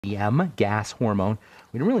gas hormone.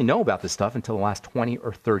 We didn't really know about this stuff until the last 20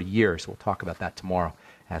 or 30 years. We'll talk about that tomorrow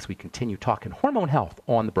as we continue talking hormone health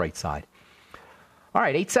on the bright side. All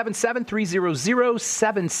right,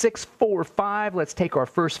 877-300-7645. Let's take our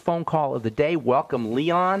first phone call of the day. Welcome,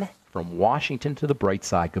 Leon from Washington to the bright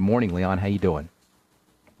side. Good morning, Leon. How you doing?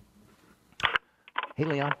 Hey,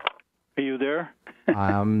 Leon. Are you there?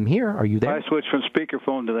 I'm here. Are you there? I switched from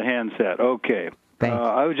speakerphone to the handset. Okay. Thanks.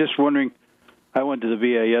 I was just wondering, I went to the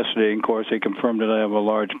VA yesterday, and of course, they confirmed that I have a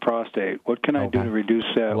large prostate. What can I do to reduce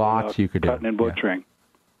that Lots you could do. cutting and butchering?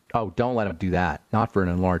 Yeah. Oh, don't let them do that. Not for an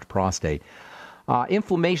enlarged prostate.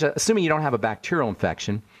 Inflammation, assuming you don't have a bacterial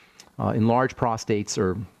infection, enlarged prostates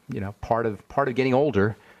are, part of getting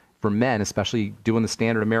older for men, especially doing the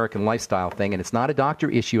standard American lifestyle thing. And it's not a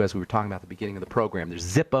doctor issue, as we were talking about at the beginning of the program. There's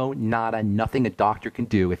zippo, nada, nothing a doctor can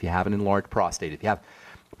do if you have an enlarged prostate. If you have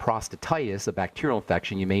prostatitis, a bacterial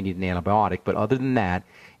infection, you may need an antibiotic. But other than that,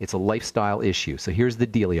 it's a lifestyle issue. So here's the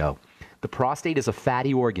dealio. The prostate is a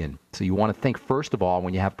fatty organ. So you want to think, first of all,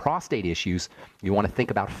 when you have prostate issues, you want to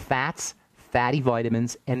think about fats, fatty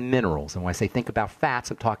vitamins, and minerals. And when I say think about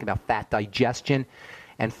fats, I'm talking about fat digestion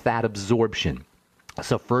and fat absorption.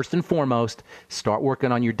 So first and foremost, start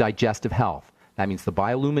working on your digestive health. That means the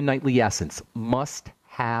Biolumin Nightly Essence must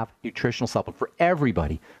have nutritional supplement for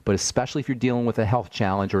everybody, but especially if you're dealing with a health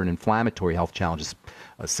challenge or an inflammatory health challenge,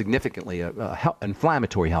 significantly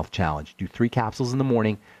inflammatory health challenge. Do 3 capsules in the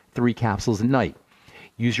morning, 3 capsules at night.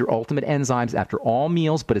 Use your ultimate enzymes after all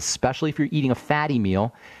meals, but especially if you're eating a fatty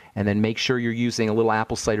meal. And then make sure you're using a little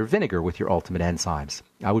apple cider vinegar with your ultimate enzymes.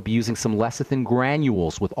 I would be using some lecithin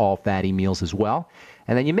granules with all fatty meals as well.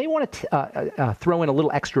 And then you may want to throw in a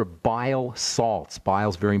little extra bile salts. Bile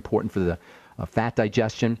is very important for the fat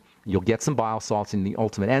digestion. You'll get some bile salts in the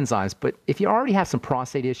ultimate enzymes. But if you already have some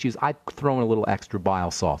prostate issues, I'd throw in a little extra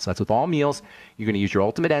bile salts. That's with all meals. You're going to use your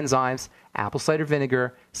ultimate enzymes, apple cider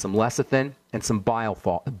vinegar, some lecithin, and some bile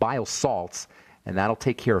salts. And that'll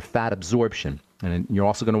take care of fat absorption. And you're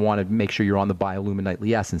also going to want to make sure you're on the Biolumin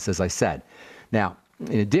Nightly Essence, as I said. Now,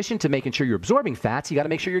 in addition to making sure you're absorbing fats, you got to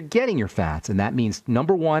make sure you're getting your fats. And that means,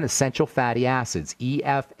 number one, essential fatty acids,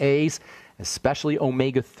 EFAs, especially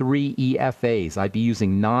omega-3 EFAs. I'd be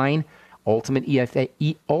using 9 Ultimate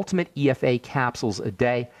EFA capsules a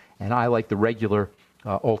day. And I like the regular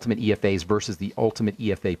Ultimate EFAs versus the Ultimate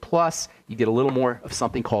EFA Plus. You get a little more of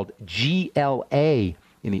something called GLA in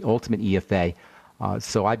the Ultimate EFA.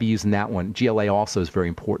 So I'd be using that one. GLA also is very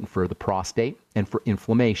important for the prostate and for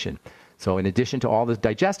inflammation. So in addition to all the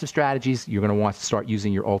digestive strategies, you're going to want to start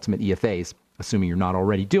using your ultimate EFAs, assuming you're not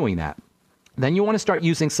already doing that. Then you want to start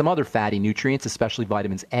using some other fatty nutrients, especially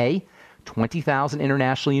vitamins A, 20,000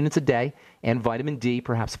 international units a day, and vitamin D,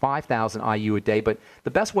 perhaps 5,000 IU a day. But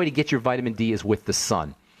the best way to get your vitamin D is with the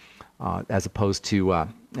sun. As opposed to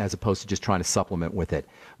just trying to supplement with it.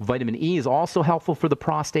 Vitamin E is also helpful for the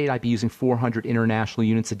prostate. I'd be using 400 international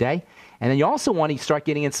units a day. And then you also want to start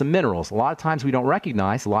getting in some minerals. A lot of times we don't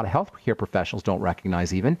recognize, a lot of healthcare professionals don't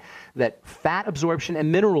recognize even, that fat absorption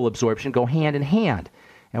and mineral absorption go hand in hand.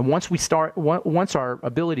 And once our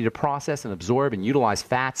ability to process and absorb and utilize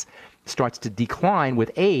fats starts to decline with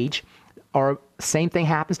age, our same thing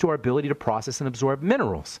happens to our ability to process and absorb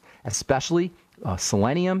minerals, especially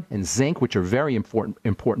selenium and zinc, which are very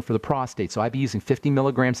important for the prostate. So I'd be using 50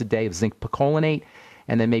 milligrams a day of zinc picolinate,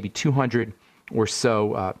 and then maybe 200 or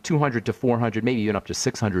so, 200 to 400, maybe even up to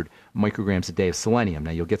 600 micrograms a day of selenium.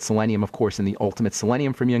 Now, you'll get selenium, of course, in the Ultimate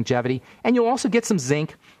Selenium from Youngevity, and you'll also get some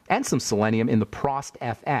zinc and some selenium in the Prost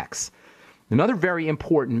FX. Another very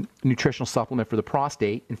important nutritional supplement for the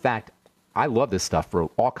prostate, in fact, I love this stuff for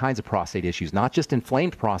all kinds of prostate issues, not just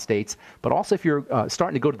inflamed prostates, but also if you're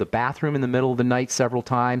starting to go to the bathroom in the middle of the night several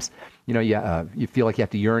times, you feel like you have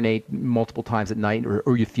to urinate multiple times at night,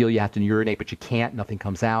 or you feel you have to urinate but you can't, nothing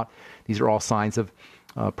comes out. These are all signs of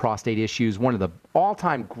prostate issues. One of the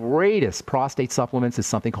all-time greatest prostate supplements is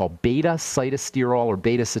something called beta-cytosterol or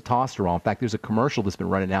beta-sitosterol. In fact, there's a commercial that's been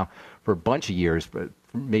running now for a bunch of years, but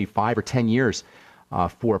maybe 5 or 10 years,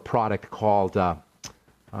 for a product called...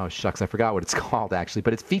 oh, shucks, I forgot what it's called, actually.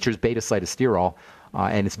 But it features beta-cytosterol,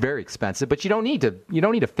 and it's very expensive. But you don't need a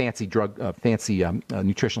fancy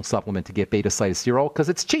nutritional supplement to get beta-cytosterol because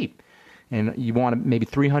it's cheap. And you want maybe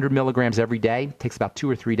 300 milligrams every day. It takes about 2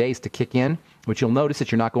 or 3 days to kick in, which you'll notice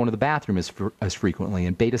that you're not going to the bathroom as frequently.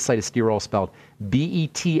 And beta-cytosterol spelled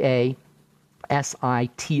beta-cytosterol,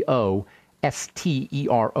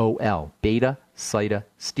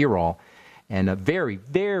 beta-cytosterol. And very,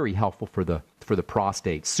 very helpful for the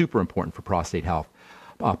prostate. Super important for prostate health.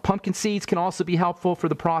 Pumpkin seeds can also be helpful for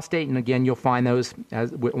the prostate, and again, you'll find those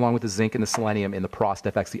along with the zinc and the selenium in the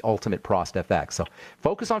ProstFX, the Ultimate ProstFX. So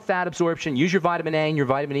focus on fat absorption. Use your vitamin A and your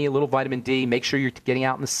vitamin E, a little vitamin D. Make sure you're getting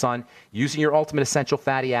out in the sun, using your Ultimate Essential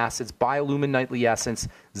Fatty Acids, Biolumin Nightly Essence,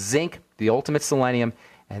 zinc, the Ultimate Selenium,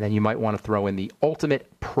 and then you might want to throw in the Ultimate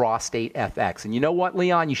Prostate FX. And you know what,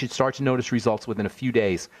 Leon? You should start to notice results within a few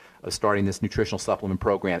days of starting this nutritional supplement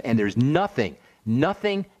program. And there's nothing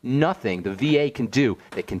the VA can do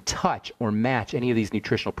that can touch or match any of these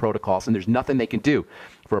nutritional protocols. And there's nothing they can do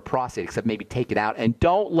for a prostate except maybe take it out. And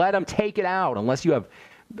don't let them take it out unless you have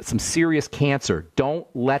some serious cancer. Don't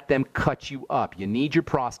let them cut you up. You need your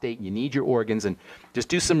prostate, you need your organs, and just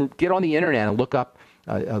get on the internet and look up,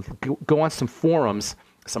 go on some forums,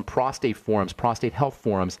 some prostate forums, prostate health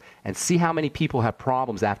forums, and see how many people have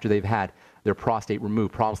problems after they've had their prostate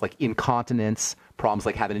removed. Problems like incontinence, problems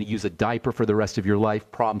like having to use a diaper for the rest of your life,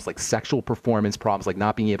 problems like sexual performance, problems like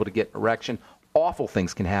not being able to get an erection. Awful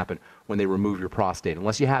things can happen when they remove your prostate.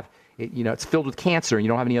 Unless you have, it's filled with cancer and you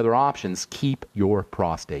don't have any other options, keep your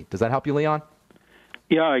prostate. Does that help you, Leon?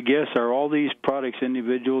 Yeah, I guess. Are all these products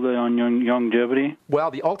individual on longevity?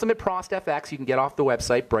 Well, the Ultimate ProstFX you can get off the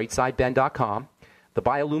website, brightsideben.com. The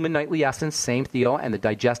Biolumin Nightly Essence, same deal, and the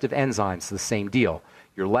digestive enzymes, the same deal.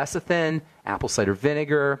 Your lecithin, apple cider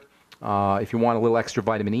vinegar. If you want a little extra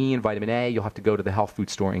vitamin E and vitamin A, you'll have to go to the health food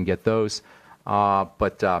store and get those.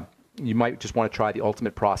 But you might just want to try the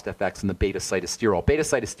Ultimate ProstFX and the beta-cytosterol.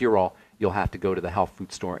 Beta-cytosterol, you'll have to go to the health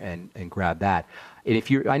food store and grab that. And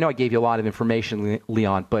I know I gave you a lot of information,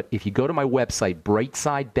 Leon, but if you go to my website,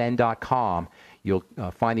 brightsideben.com, you'll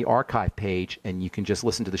find the archive page, and you can just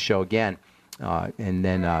listen to the show again. And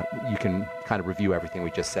then you can kind of review everything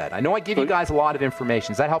we just said. I know I give you guys a lot of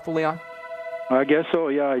information. Is that helpful, Leon? I guess so,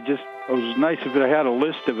 yeah. It was nice if I had a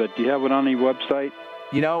list of it. Do you have it on the website?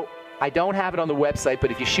 I don't have it on the website,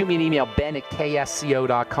 but if you shoot me an email,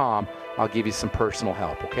 ben@ksco.com, I'll give you some personal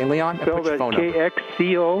help. Okay, Leon? Spell put your that phone number.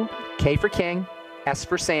 KXCO? K for King, S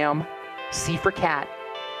for Sam, C for Cat,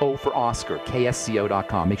 O for Oscar,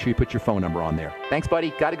 ksco.com. Make sure you put your phone number on there. Thanks,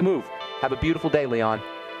 buddy. Got to move. Have a beautiful day, Leon.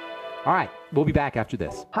 All right, we'll be back after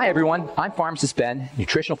this. Hi, everyone. I'm Pharmacist Ben,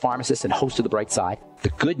 nutritional pharmacist and host of The Bright Side. The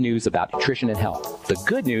good news about nutrition and health. The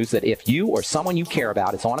good news that if you or someone you care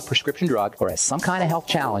about is on a prescription drug or has some kind of health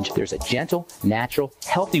challenge, there's a gentle, natural,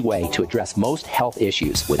 healthy way to address most health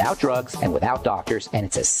issues without drugs and without doctors, and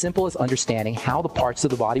it's as simple as understanding how the parts of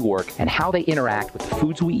the body work and how they interact with the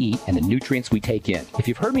foods we eat and the nutrients we take in. If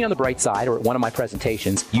you've heard me on The Bright Side or at one of my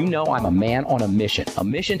presentations, you know I'm a man on a mission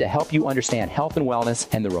to help you understand health and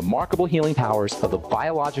wellness and the remarkable healing powers of the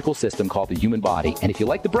biological system called the human body. And if you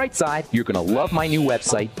like The Bright Side, you're going to love my new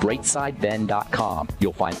website, brightsideben.com.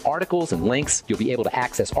 You'll find articles and links, you'll be able to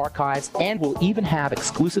access archives, and we'll even have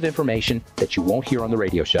exclusive information that you won't hear on the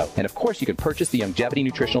radio show. And of course, you can purchase the Longevity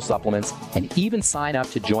nutritional supplements and even sign up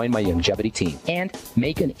to join my Longevity team and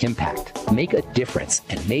make an impact, make a difference,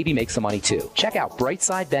 and maybe make some money too. Check out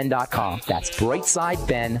brightsideben.com. That's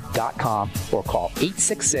brightsideben.com, or call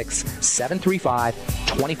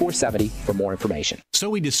 866-735-2470 for more information. So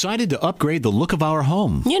we decided to upgrade the look of our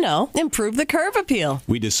home. Improve the curb appeal.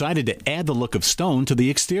 We decided to add the look of stone to the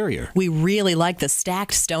exterior. We really like the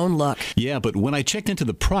stacked stone look. Yeah, but when I checked into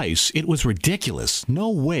the price, it was ridiculous. No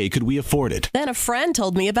way could we afford it. Then a friend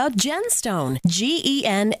told me about Genstone.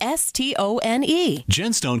 Genstone.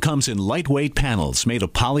 Genstone comes in lightweight panels made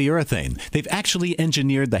of polyurethane. They've actually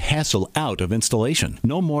engineered the hassle out of installation.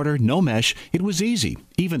 No mortar, no mesh. It was easy.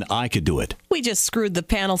 Even I could do it. We just screwed the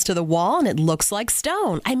panels to the wall and it looks like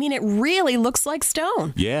stone. I mean, it really looks like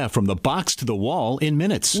stone. Yeah, from the box to the wall in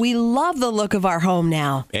minutes. We love the look of our home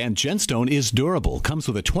now. And Genstone is durable, comes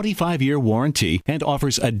with a 25-year warranty, and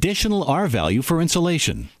offers additional R value for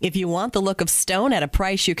insulation. If you want the look of stone at a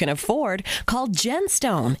price you can afford, call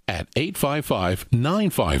Genstone at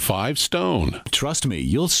 855-955-STONE. Trust me,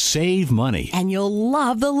 you'll save money. And you'll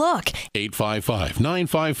love the look.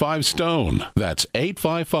 855-955-STONE. That's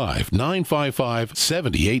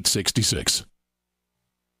 855-955-7866.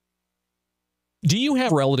 Do you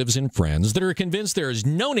have relatives and friends that are convinced there is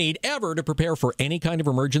no need ever to prepare for any kind of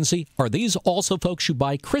emergency? Are these also folks you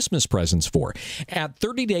buy Christmas presents for? At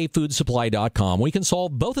 30dayfoodsupply.com, we can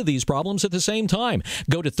solve both of these problems at the same time.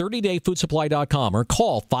 Go to 30dayfoodsupply.com or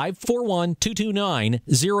call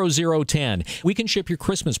 541-229-0010. We can ship your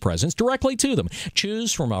Christmas presents directly to them.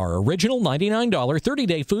 Choose from our original $99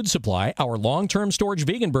 30-day food supply, our long-term storage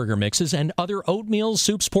vegan burger mixes, and other oatmeal,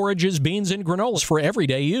 soups, porridges, beans, and granolas for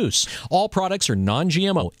everyday use. All products are are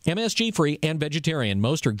non-GMO, MSG-free, and vegetarian.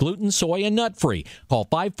 Most are gluten, soy, and nut-free. Call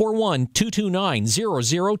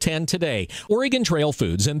 541-229-0010 today. Oregon Trail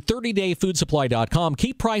Foods and 30dayfoodsupply.com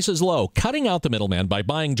keep prices low, cutting out the middleman by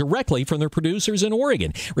buying directly from their producers in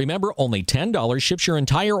Oregon. Remember, only $10 ships your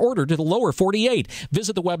entire order to the lower 48.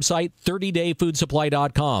 Visit the website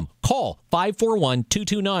 30dayfoodsupply.com. Call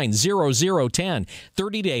 541-229-0010.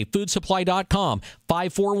 30dayfoodsupply.com.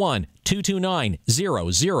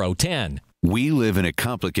 541-229-0010. We live in a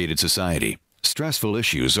complicated society. Stressful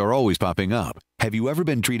issues are always popping up. Have you ever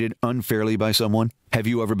been treated unfairly by someone? Have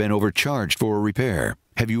you ever been overcharged for a repair?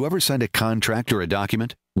 Have you ever signed a contract or a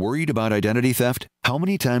document? Worried about identity theft? How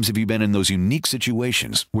many times have you been in those unique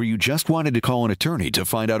situations where you just wanted to call an attorney to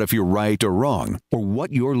find out if you're right or wrong, or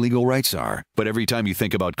what your legal rights are? But every time you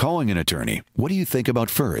think about calling an attorney, what do you think about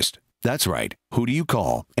first? That's right. Who do you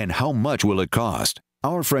call, and how much will it cost?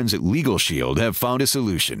 Our friends at Legal Shield have found a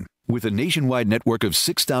solution. With a nationwide network of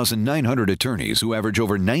 6,900 attorneys who average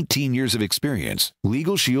over 19 years of experience,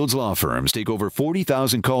 Legal Shield's law firms take over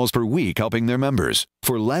 40,000 calls per week helping their members.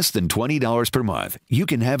 For less than $20 per month, you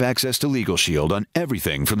can have access to Legal Shield on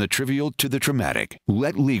everything from the trivial to the traumatic.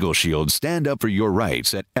 Let Legal Shield stand up for your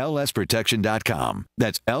rights at lsprotection.com.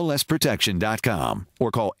 That's lsprotection.com.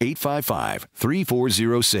 Or call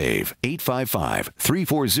 855-340-SAVE,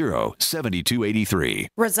 855-340-7283.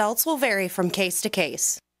 Results will vary from case to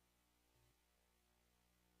case.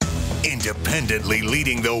 Independently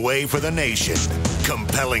leading the way for the nation.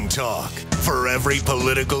 Compelling talk for every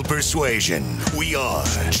political persuasion. We are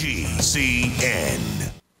GCN.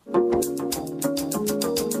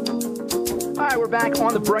 All right, we're back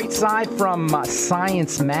on the bright side from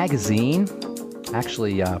Science Magazine.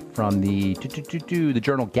 Actually, from the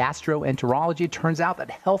journal Gastroenterology. It turns out that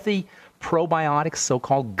healthy probiotics,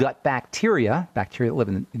 so-called gut bacteria that live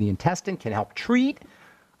in the intestine, can help treat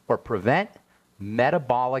or prevent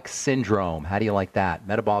metabolic syndrome. How do you like that?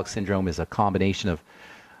 Metabolic syndrome is a combination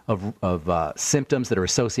of symptoms that are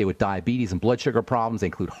associated with diabetes and blood sugar problems. They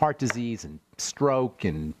include heart disease and stroke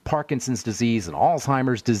and Parkinson's disease and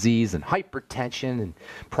Alzheimer's disease and hypertension and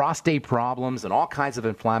prostate problems and all kinds of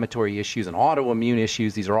inflammatory issues and autoimmune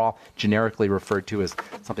issues. These are all generically referred to as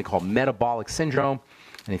something called metabolic syndrome.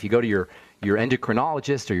 And if you go to your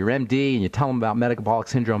endocrinologist or your MD and you tell him about metabolic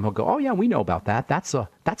syndrome, he'll go, oh, yeah, we know about that. That's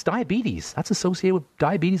diabetes. That's associated with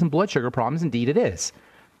diabetes and blood sugar problems. Indeed, it is.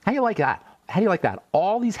 How do you like that? How do you like that?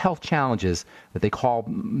 All these health challenges that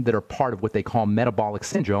are part of what they call metabolic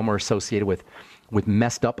syndrome are associated with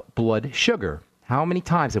messed up blood sugar. How many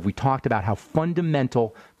times have we talked about how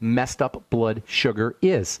fundamental messed up blood sugar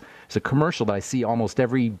is? There's a commercial that I see almost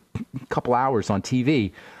every couple hours on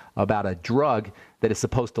TV about a drug that is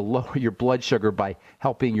supposed to lower your blood sugar by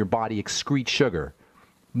helping your body excrete sugar.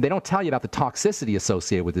 They don't tell you about the toxicity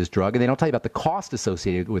associated with this drug, and they don't tell you about the cost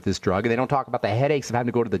associated with this drug, and they don't talk about the headaches of having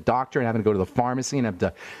to go to the doctor and having to go to the pharmacy and have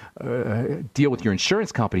to deal with your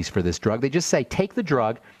insurance companies for this drug. They just say, take the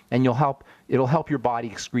drug, and it'll help your body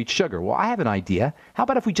excrete sugar. Well, I have an idea. How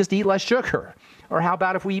about if we just eat less sugar? Or how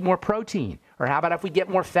about if we eat more protein? Or how about if we get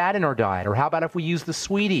more fat in our diet? Or how about if we use the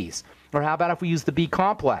sweeties? Or how about if we use the B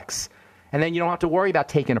complex? And then you don't have to worry about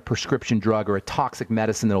taking a prescription drug or a toxic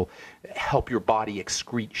medicine that'll help your body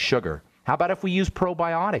excrete sugar. How about if we use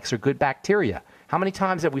probiotics or good bacteria? How many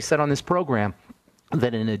times have we said on this program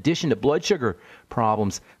that in addition to blood sugar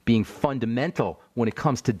problems being fundamental when it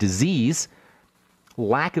comes to disease,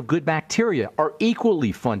 lack of good bacteria are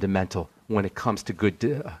equally fundamental when it comes to good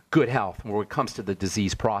health, when it comes to the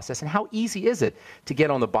disease process? And how easy is it to get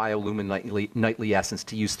on the Biolumin Nightly Essence,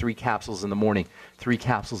 to use 3 capsules in the morning, 3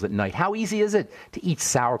 capsules at night? How easy is it to eat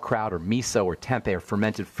sauerkraut or miso or tempeh or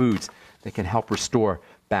fermented foods that can help restore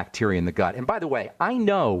bacteria in the gut? And by the way, I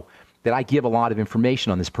know that I give a lot of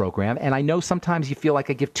information on this program, and I know sometimes you feel like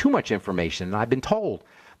I give too much information, and I've been told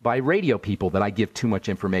by radio people that I give too much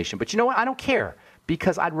information. But you know what? I don't care,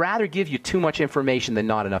 because I'd rather give you too much information than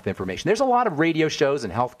not enough information. There's a lot of radio shows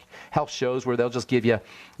and health shows where they'll just give you,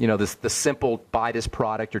 the simple buy this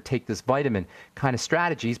product or take this vitamin kind of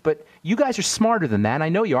strategies. But you guys are smarter than that, and I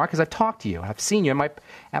know you are because I've talked to you. I've seen you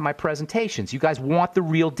at my presentations. You guys want the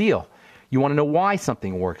real deal. You want to know why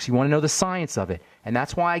something works. You want to know the science of it. And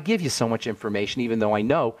that's why I give you so much information, even though I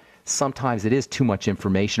know sometimes it is too much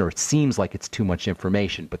information, or it seems like it's too much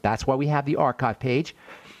information. But that's why we have the archive page.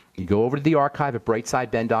 You go over to the archive at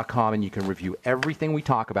brightsideben.com and you can review everything we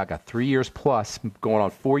talk about. Got 3 years plus, going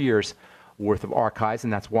on 4 years worth of archives,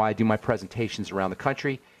 and that's why I do my presentations around the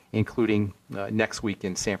country, including next week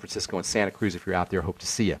in San Francisco and Santa Cruz. If you're out there, hope to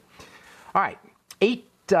see you. All right,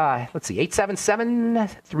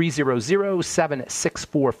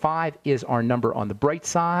 877-300-7645 is our number on the bright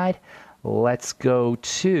side. Let's go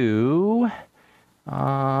to,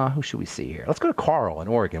 who should we see here? Let's go to Carl in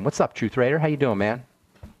Oregon. What's up, Truth Raider? How you doing, man?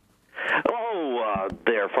 Hello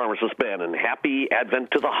there, Pharmacist Ben, and happy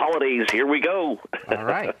Advent to the holidays. Here we go. All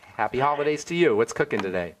right. Happy holidays to you. What's cooking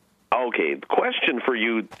today? Okay, question for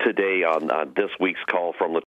you today on this week's call from the